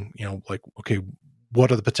diagnosing, like, okay,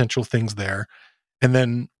 what are the potential things there? And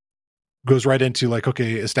then goes right into like,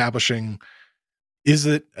 okay, establishing, is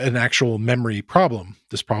it an actual memory problem,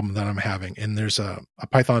 this problem that I'm having? And there's a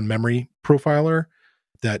Python memory profiler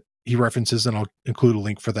that he references, and I'll include a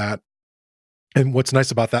link for that. And what's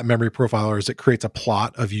nice about that memory profiler is it creates a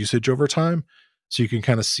plot of usage over time. So you can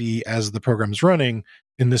kind of see as the program's running.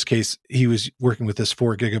 In this case, he was working with this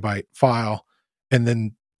 4 gigabyte file, and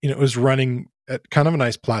then, it was running at kind of a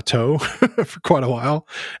nice plateau for quite a while.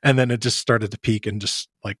 And then it just started to peak and just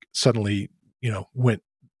like suddenly, went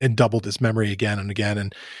and doubled its memory again and again.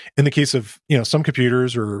 And in the case of, some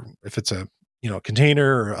computers, or if it's a,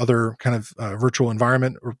 container or other kind of virtual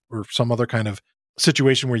environment, or some other kind of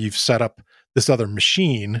situation where you've set up this other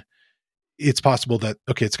machine, it's possible that,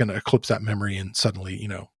 okay, it's going to eclipse that memory and suddenly,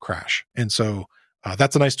 crash. And so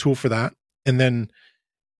that's a nice tool for that. And then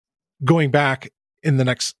going back in the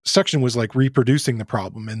next section was like reproducing the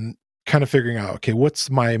problem and kind of figuring out, okay,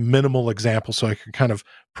 what's my minimal example so I can kind of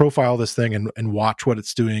profile this thing and watch what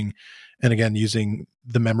it's doing. And again, using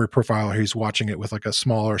the memory profiler, he's watching it with like a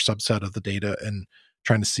smaller subset of the data and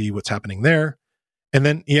trying to see what's happening there. And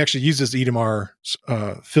then he actually uses Edamar's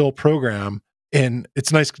fill program, and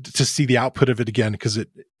it's nice to see the output of it again, because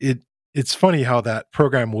it's funny how that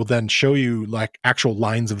program will then show you like actual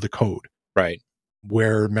lines of the code. Right.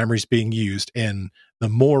 Where memory's being used, and the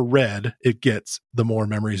more red it gets, the more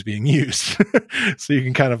memory is being used. So you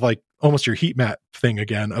can kind of like almost your heat map thing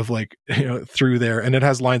again of like, through there, and it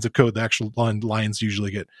has lines of code. The actual lines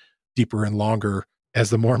usually get deeper and longer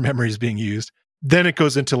as the more memory is being used. Then it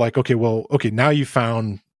goes into like, okay, now you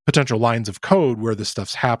found potential lines of code where this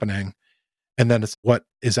stuff's happening. And then it's what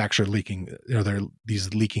is actually leaking. There are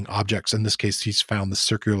these leaking objects. In this case, he's found the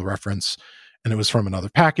circular reference, and it was from another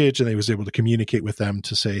package, and he was able to communicate with them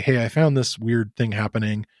to say, hey, I found this weird thing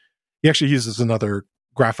happening. He actually uses another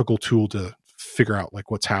graphical tool to figure out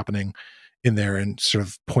like what's happening in there and sort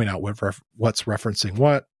of point out what's referencing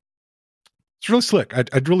what. It's really slick.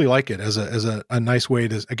 I'd really like it as a nice way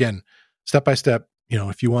to, again, step by step,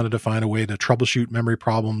 if you wanted to find a way to troubleshoot memory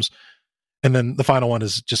problems. And then the final one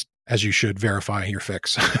is just, as you should, verify your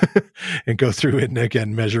fix and go through it and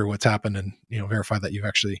again measure what's happened and verify that you've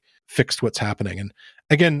actually fixed what's happening. And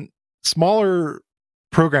again, smaller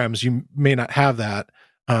programs, you may not have that,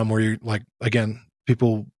 where you're like, again,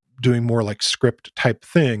 people doing more like script type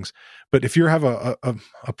things. But if you have a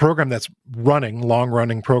program that's long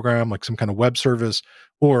running program, like some kind of web service,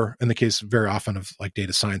 or in the case very often of like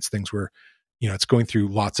data science things where it's going through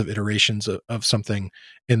lots of iterations of something,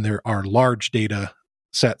 and there are large data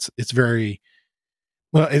sets, it's very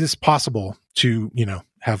Well, it is possible to,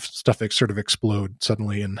 have stuff sort of explode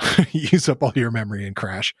suddenly and use up all your memory and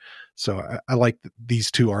crash. So I like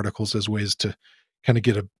these two articles as ways to kind of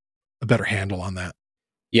get a better handle on that.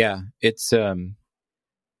 Yeah, it's I've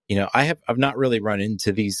not really run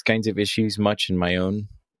into these kinds of issues much in my own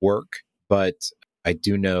work, but I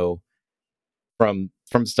do know from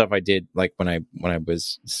stuff I did, like when I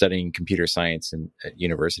was studying computer science at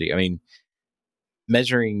university. I mean,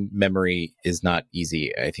 measuring memory is not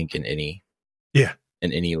easy, I think, in any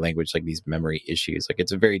language. Like these memory issues, like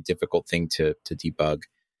it's a very difficult thing to debug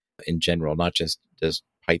in general, not just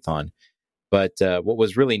Python. But what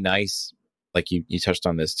was really nice, like you touched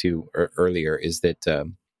on this too earlier, is that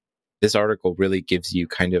this article really gives you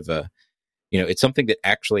kind of it's something that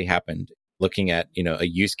actually happened, looking at, a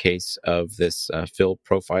use case of this fill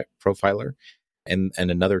profiler and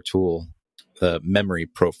another tool, the memory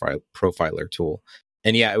profiler tool.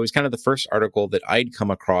 And yeah, it was kind of the first article that I'd come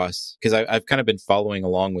across, because I've kind of been following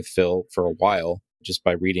along with Phil for a while just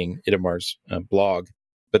by reading Itamar's blog.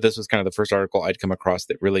 But this was kind of the first article I'd come across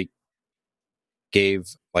that really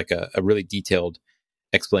gave like a really detailed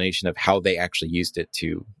explanation of how they actually used it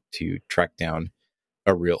to track down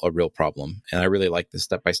a real problem. And I really like the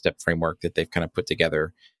step-by-step framework that they've kind of put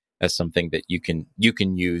together as something that you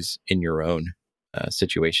can use in your own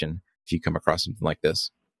situation if you come across something like this.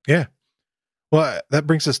 Yeah. Well, that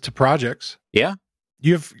brings us to projects. Yeah.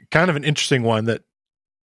 You have kind of an interesting one that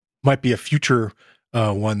might be a future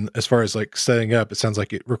one as far as like setting up. It sounds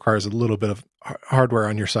like it requires a little bit of hardware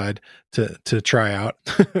on your side to try out.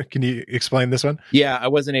 Can you explain this one? Yeah, I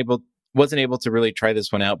wasn't able to really try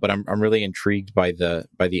this one out, but I'm really intrigued by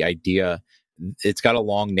the idea. It's got a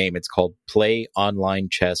long name. It's called Play Online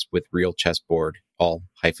Chess with Real Chessboard, all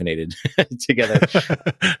hyphenated together.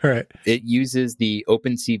 Right. It uses the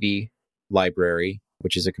OpenCV library,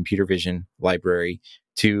 which is a computer vision library,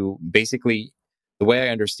 to basically, the way I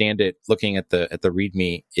understand it, looking at the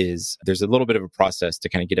README, is there's a little bit of a process to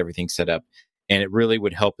kind of get everything set up. And it really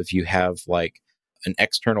would help if you have like an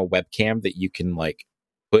external webcam that you can like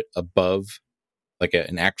put above like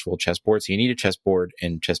an actual chessboard. So you need a chessboard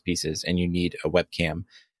and chess pieces, and you need a webcam,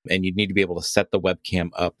 and you need to be able to set the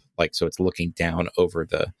webcam up like so it's looking down over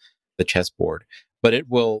the chessboard. But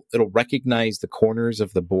it'll recognize the corners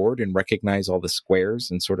of the board and recognize all the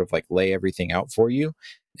squares and sort of like lay everything out for you.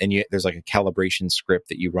 And there's like a calibration script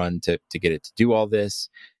that you run to get it to do all this.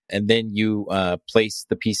 And then you place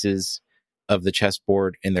the pieces of the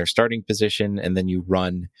chessboard in their starting position, and then you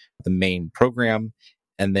run the main program.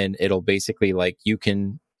 And then it'll basically, like, you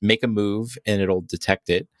can make a move and it'll detect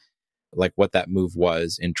it, like what that move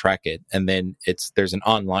was, and track it. And then there's an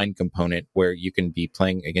online component where you can be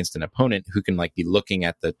playing against an opponent who can like be looking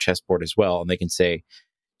at the chessboard as well. And they can say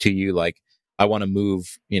to you, like, I want to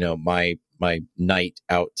move, my knight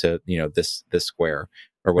out to, this square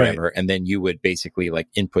or whatever. Right. And then you would basically like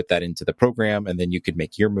input that into the program, and then you could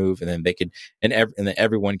make your move, and then they could, and then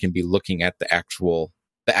everyone can be looking at the actual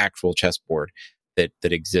chessboard that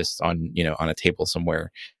exists on, on a table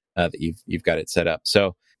somewhere that you've got it set up.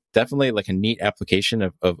 So definitely like a neat application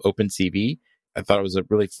of OpenCV. I thought it was a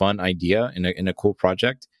really fun idea and a cool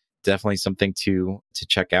project. Definitely something to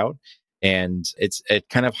check out. And it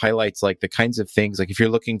kind of highlights like the kinds of things, like if you're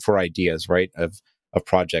looking for ideas, right, of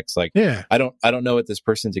projects, like, yeah, I don't know what this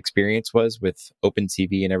person's experience was with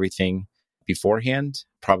OpenCV and everything beforehand.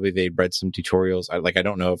 Probably they read some tutorials. I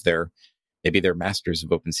don't know if maybe they're masters of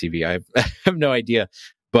OpenCV. I have no idea,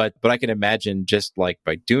 but I can imagine just like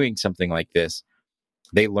by doing something like this,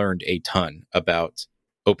 they learned a ton about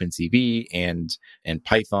OpenCV and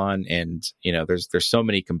Python, and there's so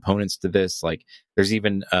many components to this. Like there's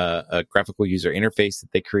even a graphical user interface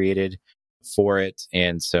that they created for it,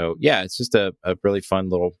 and so yeah, it's just a really fun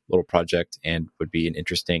little project, and would be an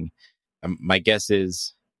interesting. My guess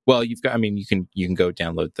is, well, you can go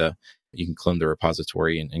download you can clone the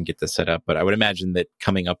repository and get this set up. But I would imagine that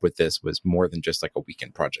coming up with this was more than just like a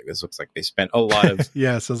weekend project. This looks like they spent a lot of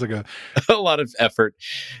yeah, it sounds like a lot of effort,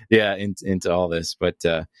 yeah, into all this. But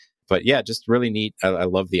yeah, just really neat. I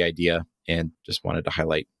love the idea, and just wanted to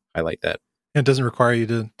highlight that. It doesn't require you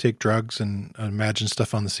to take drugs and imagine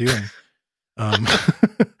stuff on the ceiling.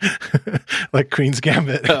 Like Queen's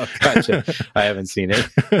Gambit. Oh, gotcha. I haven't seen it.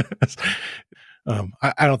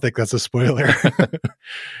 I don't think that's a spoiler.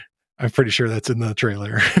 I'm pretty sure that's in the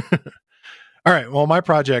trailer. All right. Well, my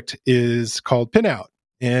project is called Pinout.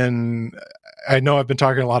 And I know I've been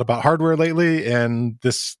talking a lot about hardware lately, and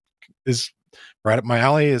this is right up my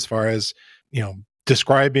alley as far as,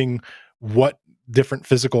 describing what different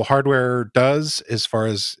physical hardware does as far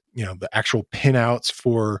as, the actual pinouts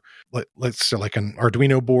for, let's say like an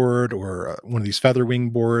Arduino board or one of these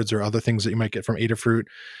Featherwing boards or other things that you might get from Adafruit.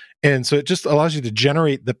 And so it just allows you to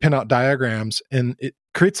generate the pinout diagrams, and it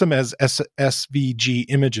creates them as SVG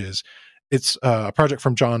images. It's a project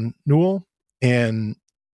from John Newell, and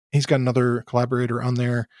he's got another collaborator on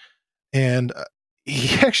there. And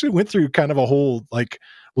he actually went through kind of a whole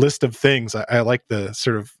list of things. I like the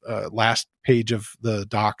sort of last page of the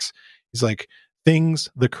docs. He's like, things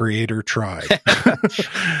the creator tried.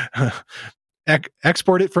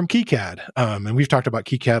 Export it from KiCad. And we've talked about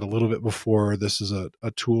KiCad a little bit before. This is a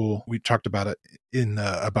tool. We talked about it in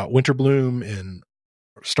about Winterbloom in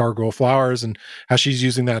Stargirl Flowers, and how she's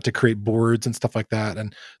using that to create boards and stuff like that.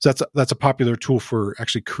 And so that's a popular tool for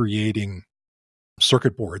actually creating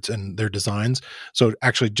circuit boards and their designs. So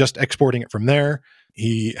actually just exporting it from there.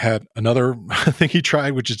 He had another thing he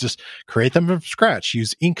tried, which is just create them from scratch,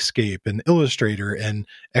 use Inkscape and Illustrator and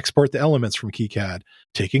export the elements from KiCad,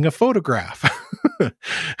 taking a photograph.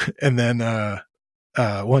 And then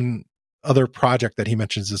one other project that he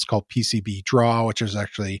mentions is called PCB Draw, which is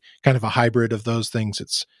actually kind of a hybrid of those things.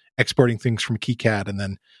 It's exporting things from KiCad and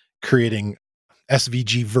then creating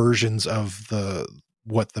SVG versions of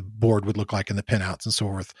what the board would look like in the pinouts and so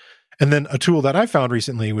forth. And then a tool that I found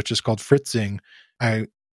recently, which is called Fritzing. I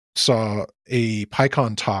saw a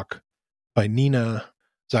PyCon talk by Nina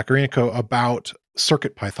Zakharenko about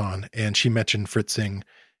CircuitPython, and she mentioned Fritzing.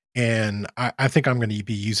 And I think I'm going to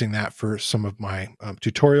be using that for some of my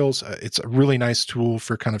tutorials. It's a really nice tool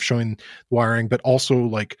for kind of showing wiring, but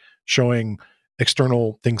also showing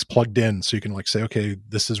external things plugged in. So you can say, okay,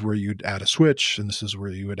 this is where you'd add a switch, and this is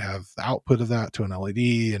where you would have the output of that to an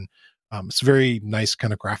LED. And it's a very nice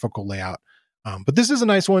kind of graphical layout. But this is a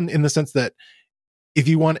nice one in the sense that if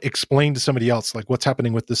you want to explain to somebody else, what's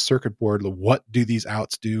happening with this circuit board, what do these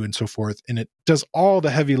outs do and so forth. And it does all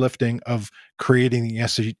the heavy lifting of creating the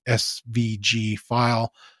SVG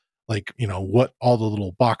file, what all the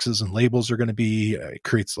little boxes and labels are going to be. It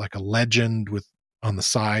creates a legend on the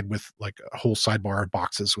side with a whole sidebar of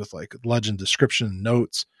boxes with legend, description, and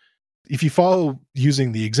notes. If you follow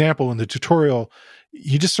using the example in the tutorial,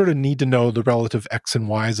 you just sort of need to know the relative X and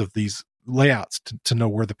Y's of these layouts to know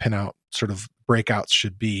where the pinout sort of breakouts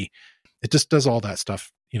should be. It just does all that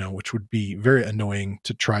stuff, which would be very annoying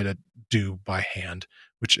to try to do by hand,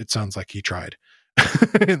 which it sounds like he tried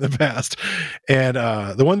in the past. And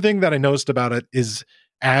the one thing that I noticed about it is,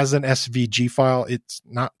 as an SVG file, it's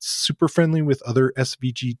not super friendly with other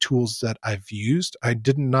SVG tools that I've used. I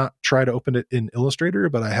did not try to open it in Illustrator,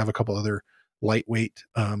 but I have a couple other lightweight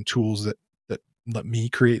tools that let me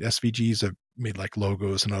create SVGs. I've made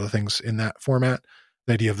logos and other things in that format.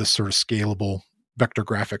 The idea of this sort of scalable vector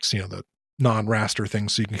graphics, the non-raster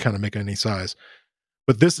things, so you can kind of make it any size.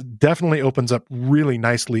 But this definitely opens up really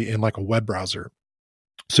nicely in a web browser.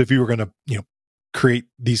 So if you were going to, create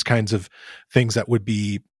these kinds of things that would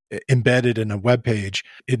be embedded in a web page,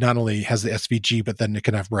 it not only has the SVG, but then it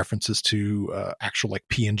can have references to actual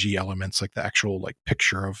PNG elements, the actual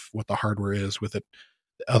picture of what the hardware is with it,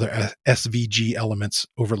 other SVG elements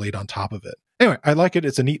overlaid on top of it. Anyway, I like it.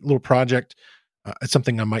 It's a neat little project. It's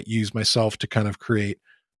something I might use myself to kind of create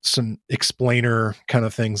some explainer kind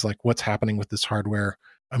of things, what's happening with this hardware.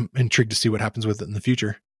 I'm intrigued to see what happens with it in the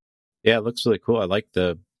future. Yeah, it looks really cool. I like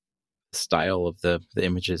the style of the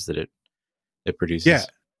images that it produces. Yeah,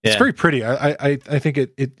 it's very pretty. I think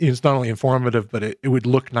it is not only informative, but it would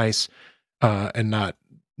look nice and not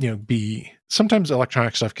be. Sometimes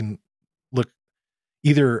electronic stuff can look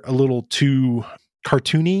either a little too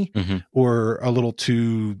cartoony or a little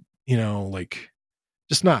too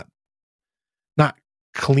just not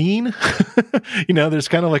clean. There's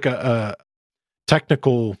kind of a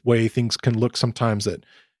technical way things can look sometimes that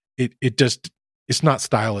it's not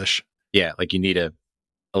stylish. Yeah, you need a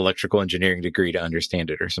electrical engineering degree to understand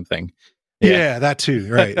it or something. Yeah, that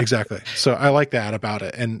too. Right, exactly. So I like that about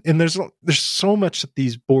it. And there's so much that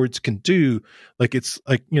these boards can do. It's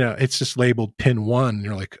it's just labeled pin 1. And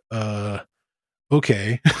you're like,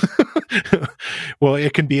 okay. Well,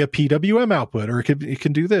 it can be a PWM output, or it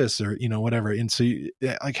can do this, or whatever. And so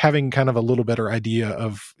having kind of a little better idea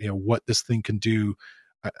of what this thing can do,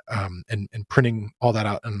 and printing all that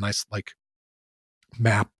out in a nice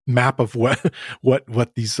map of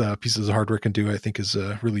what these pieces of hardware can do, I think is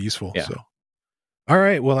really useful. Yeah. So, all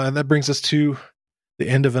right. Well, and that brings us to the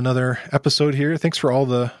end of another episode here. Thanks for all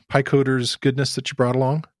the PyCoders goodness that you brought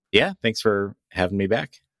along. Yeah. Thanks for having me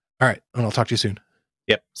back. All right. And I'll talk to you soon.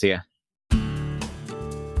 Yep. See ya.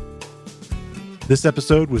 This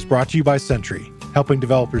episode was brought to you by Sentry, helping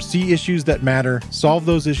developers see issues that matter, solve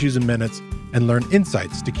those issues in minutes, and learn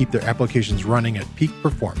insights to keep their applications running at peak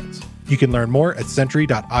performance. You can learn more at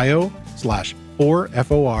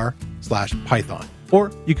sentry.io/4for/Python,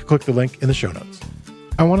 or you can click the link in the show notes.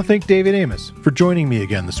 I want to thank David Amos for joining me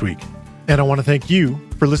again this week. And I want to thank you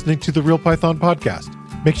for listening to the Real Python Podcast.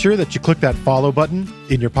 Make sure that you click that follow button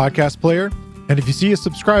in your podcast player. And if you see a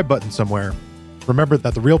subscribe button somewhere, remember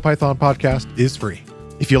that the Real Python Podcast is free.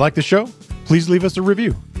 If you like the show, please leave us a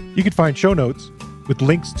review. You can find show notes with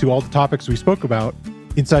links to all the topics we spoke about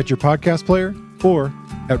inside your podcast player or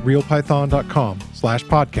at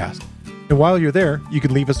realpython.com/podcast. And while you're there, you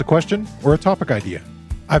can leave us a question or a topic idea.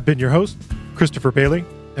 I've been your host, Christopher Bailey,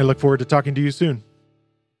 and look forward to talking to you soon.